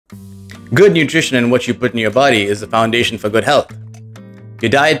Good nutrition and what you put in your body is the foundation for good health. Your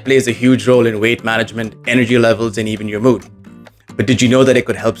diet plays a huge role in weight management, energy levels, and even your mood. But did you know that it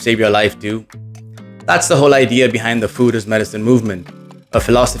could help save your life too? That's the whole idea behind the food is medicine movement, a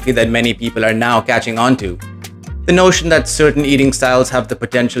philosophy that many people are now catching on to. The notion that certain eating styles have the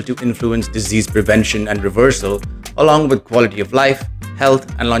potential to influence disease prevention and reversal, along with quality of life,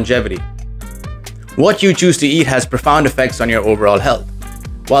 health, and longevity. What you choose to eat has profound effects on your overall health.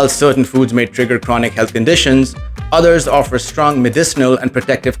 While certain foods may trigger chronic health conditions, others offer strong medicinal and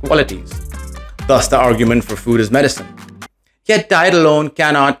protective qualities. Thus, the argument for food is medicine. Yet diet alone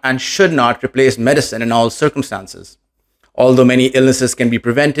cannot and should not replace medicine in all circumstances. Although many illnesses can be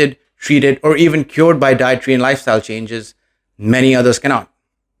prevented, treated, or even cured by dietary and lifestyle changes, many others cannot.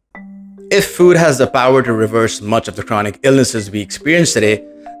 If food has the power to reverse much of the chronic illnesses we experience today,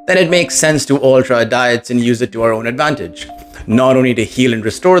 then it makes sense to alter our diets and use it to our own advantage, not only to heal and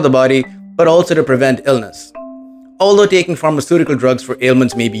restore the body, but also to prevent illness. Although taking pharmaceutical drugs for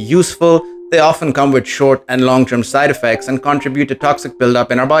ailments may be useful, they often come with short and long-term side effects and contribute to toxic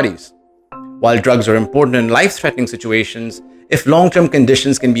buildup in our bodies. While drugs are important in life-threatening situations, if long-term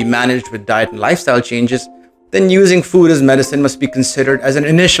conditions can be managed with diet and lifestyle changes, then using food as medicine must be considered as an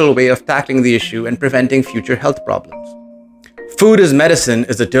initial way of tackling the issue and preventing future health problems. Food as medicine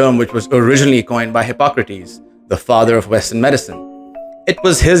is a term which was originally coined by Hippocrates, the father of Western medicine. It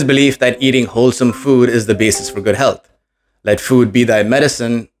was his belief that eating wholesome food is the basis for good health. Let food be thy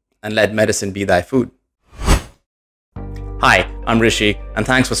medicine, and let medicine be thy food. Hi, I'm Rishi, and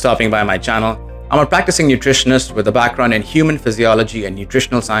thanks for stopping by my channel. I'm a practicing nutritionist with a background in human physiology and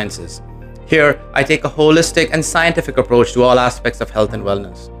nutritional sciences. Here, I take a holistic and scientific approach to all aspects of health and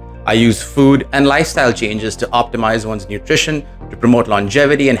wellness. I use food and lifestyle changes to optimize one's nutrition to promote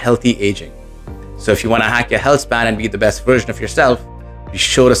longevity and healthy aging. So if you want to hack your health span and be the best version of yourself, be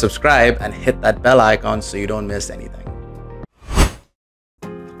sure to subscribe and hit that bell icon so you don't miss anything.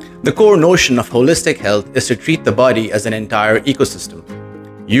 The core notion of holistic health is to treat the body as an entire ecosystem.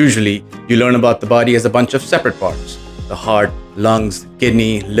 Usually, you learn about the body as a bunch of separate parts: the heart, lungs,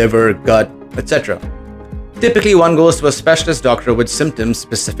 kidney, liver, gut, etc. Typically, one goes to a specialist doctor with symptoms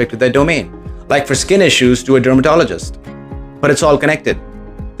specific to their domain, like for skin issues to a dermatologist. But it's all connected.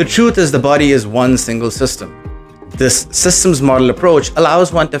 The truth is the body is one single system. This systems model approach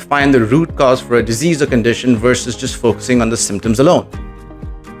allows one to find the root cause for a disease or condition versus just focusing on the symptoms alone.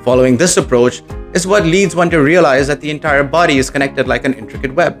 Following this approach is what leads one to realize that the entire body is connected like an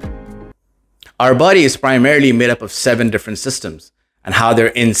intricate web. Our body is primarily made up of 7 different systems, and how they're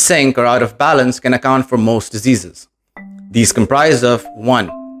in sync or out of balance can account for most diseases. These comprise of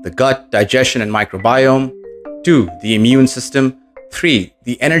 1. The gut, digestion, and microbiome; 2. The immune system; 3.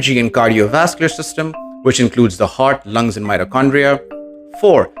 The energy and cardiovascular system, which includes the heart, lungs, and mitochondria;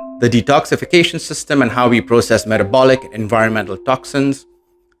 4. The detoxification system and how we process metabolic and environmental toxins;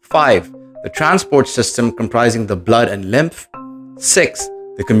 5. The transport system comprising the blood and lymph; 6.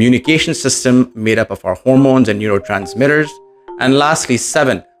 The communication system made up of our hormones and neurotransmitters; and lastly,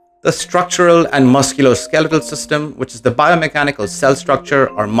 7. The structural and musculoskeletal system, which is the biomechanical cell structure,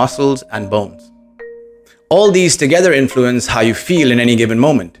 our muscles and bones. All these together influence how you feel in any given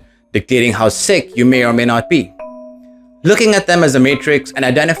moment, dictating how sick you may or may not be. Looking at them as a matrix and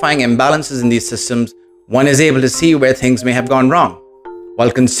identifying imbalances in these systems, one is able to see where things may have gone wrong, while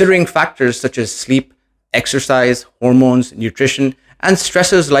considering factors such as sleep, exercise, hormones, nutrition, and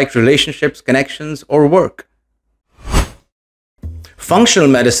stressors like relationships, connections, or work. Functional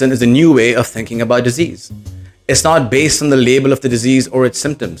medicine is a new way of thinking about disease. It's not based on the label of the disease or its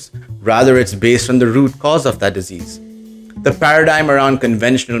symptoms. Rather, it's based on the root cause of that disease. The paradigm around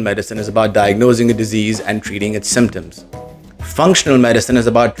conventional medicine is about diagnosing a disease and treating its symptoms. Functional medicine is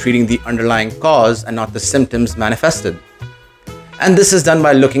about treating the underlying cause and not the symptoms manifested. And this is done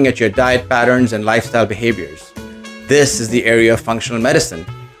by looking at your diet patterns and lifestyle behaviors. This is the area of functional medicine,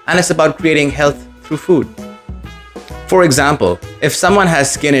 and it's about creating health through food. For example, if someone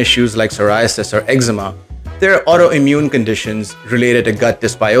has skin issues like psoriasis or eczema, there are autoimmune conditions related to gut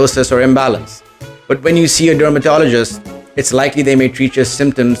dysbiosis or imbalance. But when you see a dermatologist, it's likely they may treat your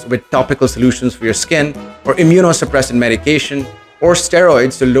symptoms with topical solutions for your skin, or immunosuppressant medication, or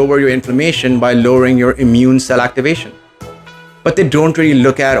steroids to lower your inflammation by lowering your immune cell activation. But they don't really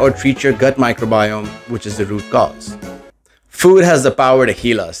look at or treat your gut microbiome, which is the root cause. Food has the power to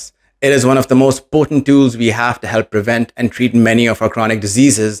heal us. It is one of the most potent tools we have to help prevent and treat many of our chronic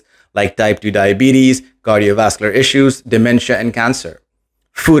diseases like type 2 diabetes, cardiovascular issues, dementia, and cancer.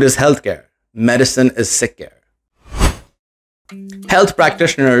 Food is healthcare. Medicine is sick care. Health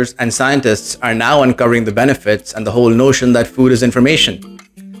practitioners and scientists are now uncovering the benefits and the whole notion that food is information.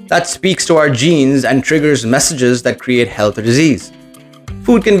 that speaks to our genes and triggers messages that create health or disease.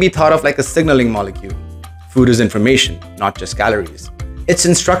 Food can be thought of like a signaling molecule. Food is information, not just calories. It's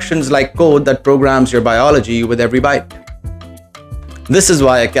instructions like code that programs your biology with every bite. This is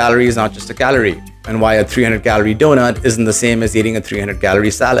why a calorie is not just a calorie, and why a 300-calorie donut isn't the same as eating a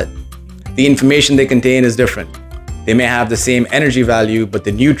 300-calorie salad. The information they contain is different. They may have the same energy value, but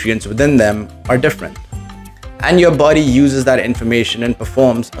the nutrients within them are different. And your body uses that information and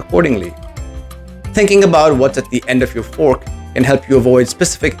performs accordingly. Thinking about what's at the end of your fork can help you avoid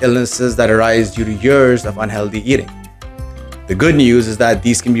specific illnesses that arise due to years of unhealthy eating. The good news is that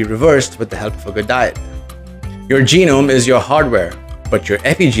these can be reversed with the help of a good diet. Your genome is your hardware, but your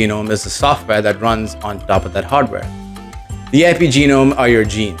epigenome is the software that runs on top of that hardware. The epigenome are your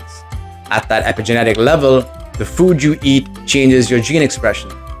genes. At that epigenetic level, the food you eat changes your gene expression.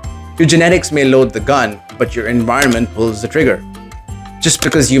 Your genetics may load the gun, but your environment pulls the trigger. Just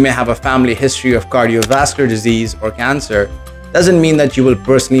because you may have a family history of cardiovascular disease or cancer doesn't mean that you will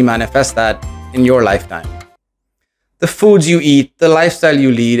personally manifest that in your lifetime. The foods you eat, the lifestyle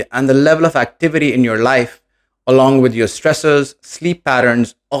you lead, and the level of activity in your life, along with your stressors, sleep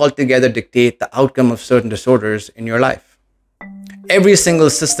patterns, altogether dictate the outcome of certain disorders in your life. Every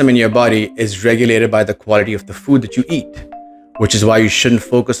single system in your body is regulated by the quality of the food that you eat, which is why you shouldn't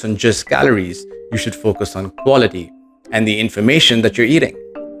focus on just calories. You should focus on quality and the information that you're eating.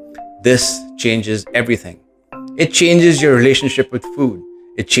 This changes everything. It changes your relationship with food.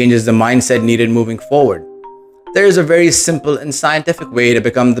 It changes the mindset needed moving forward. There is a very simple and scientific way to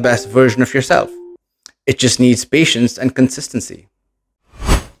become the best version of yourself. It just needs patience and consistency.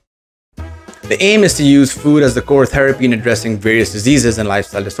 The aim is to use food as the core therapy in addressing various diseases and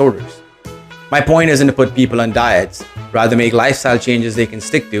lifestyle disorders. My point isn't to put people on diets, rather make lifestyle changes they can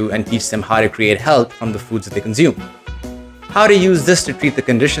stick to and teach them how to create health from the foods that they consume. How to use this to treat the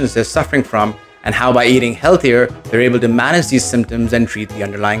conditions they're suffering from, and how by eating healthier, they're able to manage these symptoms and treat the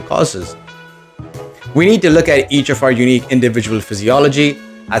underlying causes. We need to look at each of our unique individual physiology,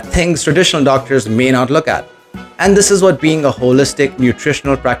 at things traditional doctors may not look at. And this is what being a holistic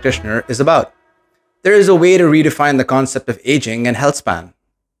nutritional practitioner is about. There is a way to redefine the concept of aging and health span.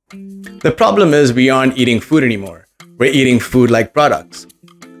 The problem is we aren't eating food anymore. We're eating food-like products.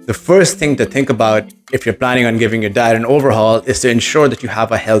 The first thing to think about if you're planning on giving your diet an overhaul is to ensure that you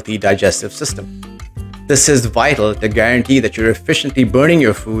have a healthy digestive system. This is vital to guarantee that you're efficiently burning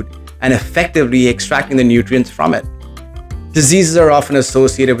your food and effectively extracting the nutrients from it. Diseases are often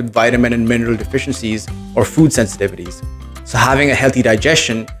associated with vitamin and mineral deficiencies or food sensitivities. So having a healthy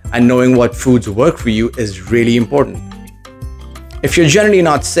digestion and knowing what foods work for you is really important. If you're generally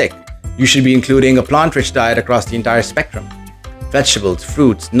not sick, you should be including a plant-rich diet across the entire spectrum. Vegetables,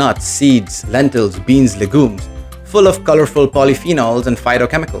 fruits, nuts, seeds, lentils, beans, legumes, full of colorful polyphenols and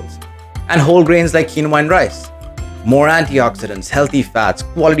phytochemicals, and whole grains like quinoa and rice. More antioxidants, healthy fats,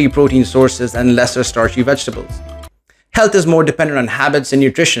 quality protein sources, and lesser starchy vegetables. Health is more dependent on habits and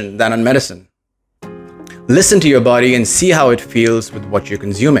nutrition than on medicine. Listen to your body and see how it feels with what you're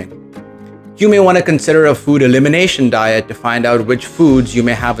consuming. You may want to consider a food elimination diet to find out which foods you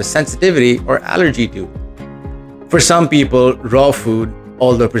may have a sensitivity or allergy to. For some people, raw food,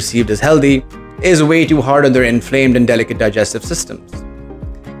 although perceived as healthy, is way too hard on their inflamed and delicate digestive systems.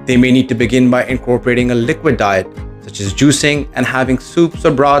 They may need to begin by incorporating a liquid diet, such as juicing and having soups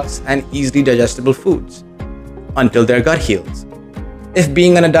or broths and easily digestible foods, until their gut heals. If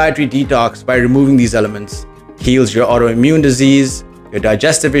being on a dietary detox by removing these elements heals your autoimmune disease, your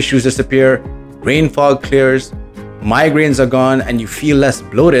digestive issues disappear, brain fog clears, migraines are gone, and you feel less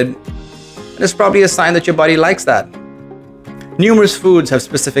bloated, it's probably a sign that your body likes that. Numerous foods have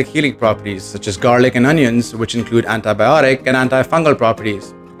specific healing properties, such as garlic and onions, which include antibiotic and antifungal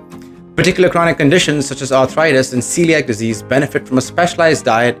properties. Particular chronic conditions such as arthritis and celiac disease benefit from a specialized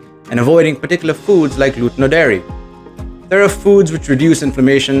diet and avoiding particular foods like gluten or dairy. There are foods which reduce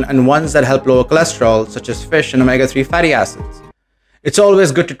inflammation and ones that help lower cholesterol, such as fish and omega-3 fatty acids. It's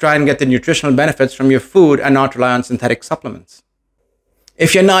always good to try and get the nutritional benefits from your food and not rely on synthetic supplements.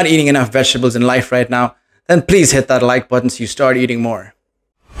 If you're not eating enough vegetables in life right now, then please hit that like button so you start eating more.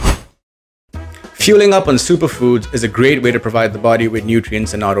 Fueling up on superfoods is a great way to provide the body with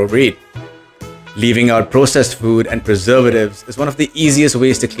nutrients and not overeat. Leaving out processed food and preservatives is one of the easiest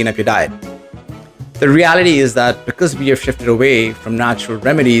ways to clean up your diet. The reality is that because we have shifted away from natural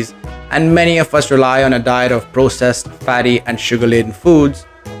remedies and many of us rely on a diet of processed, fatty, and sugar-laden foods,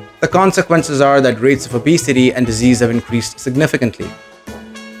 the consequences are that rates of obesity and disease have increased significantly.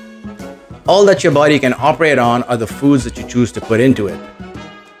 All that your body can operate on are the foods that you choose to put into it.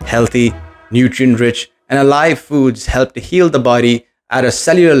 Healthy, nutrient-rich, and alive foods help to heal the body at a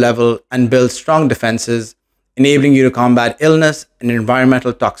cellular level and build strong defenses, enabling you to combat illness and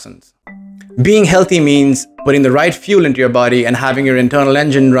environmental toxins. Being healthy means putting the right fuel into your body and having your internal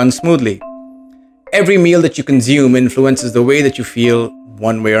engine run smoothly. Every meal that you consume influences the way that you feel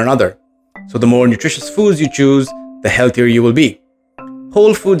one way or another. So the more nutritious foods you choose, the healthier you will be.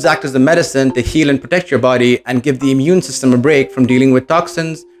 Whole foods act as a medicine to heal and protect your body and give the immune system a break from dealing with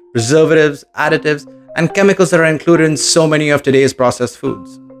toxins, preservatives, additives, and chemicals that are included in so many of today's processed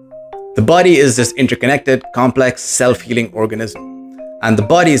foods. The body is this interconnected, complex, self-healing organism. And the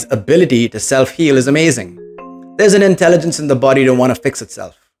body's ability to self-heal is amazing. There's an intelligence in the body to want to fix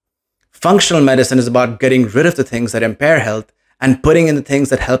itself. Functional medicine is about getting rid of the things that impair health and putting in the things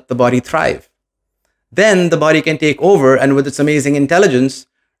that help the body thrive. Then the body can take over and with its amazing intelligence,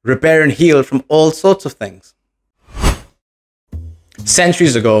 repair and heal from all sorts of things.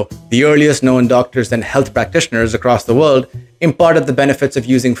 Centuries ago, the earliest known doctors and health practitioners across the world imparted the benefits of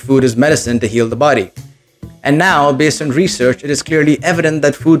using food as medicine to heal the body. And now, based on research, it is clearly evident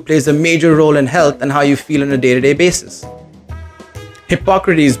that food plays a major role in health and how you feel on a day-to-day basis.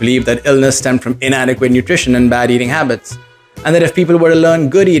 Hippocrates believed that illness stemmed from inadequate nutrition and bad eating habits, and that if people were to learn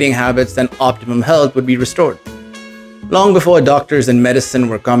good eating habits, then optimum health would be restored. Long before doctors and medicine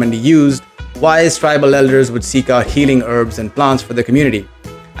were commonly used, wise tribal elders would seek out healing herbs and plants for the community,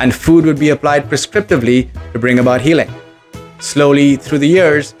 and food would be applied prescriptively to bring about healing. Slowly, through the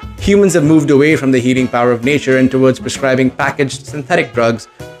years, humans have moved away from the healing power of nature and towards prescribing packaged synthetic drugs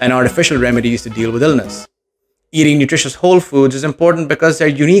and artificial remedies to deal with illness. Eating nutritious whole foods is important because their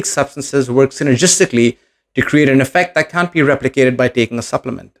unique substances work synergistically to create an effect that can't be replicated by taking a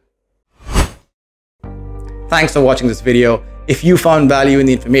supplement. Thanks for watching this video. If you found value in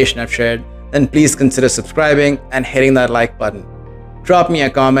the information I've shared, then please consider subscribing and hitting that like button. Drop me a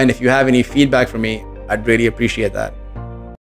comment if you have any feedback for me. I'd really appreciate that.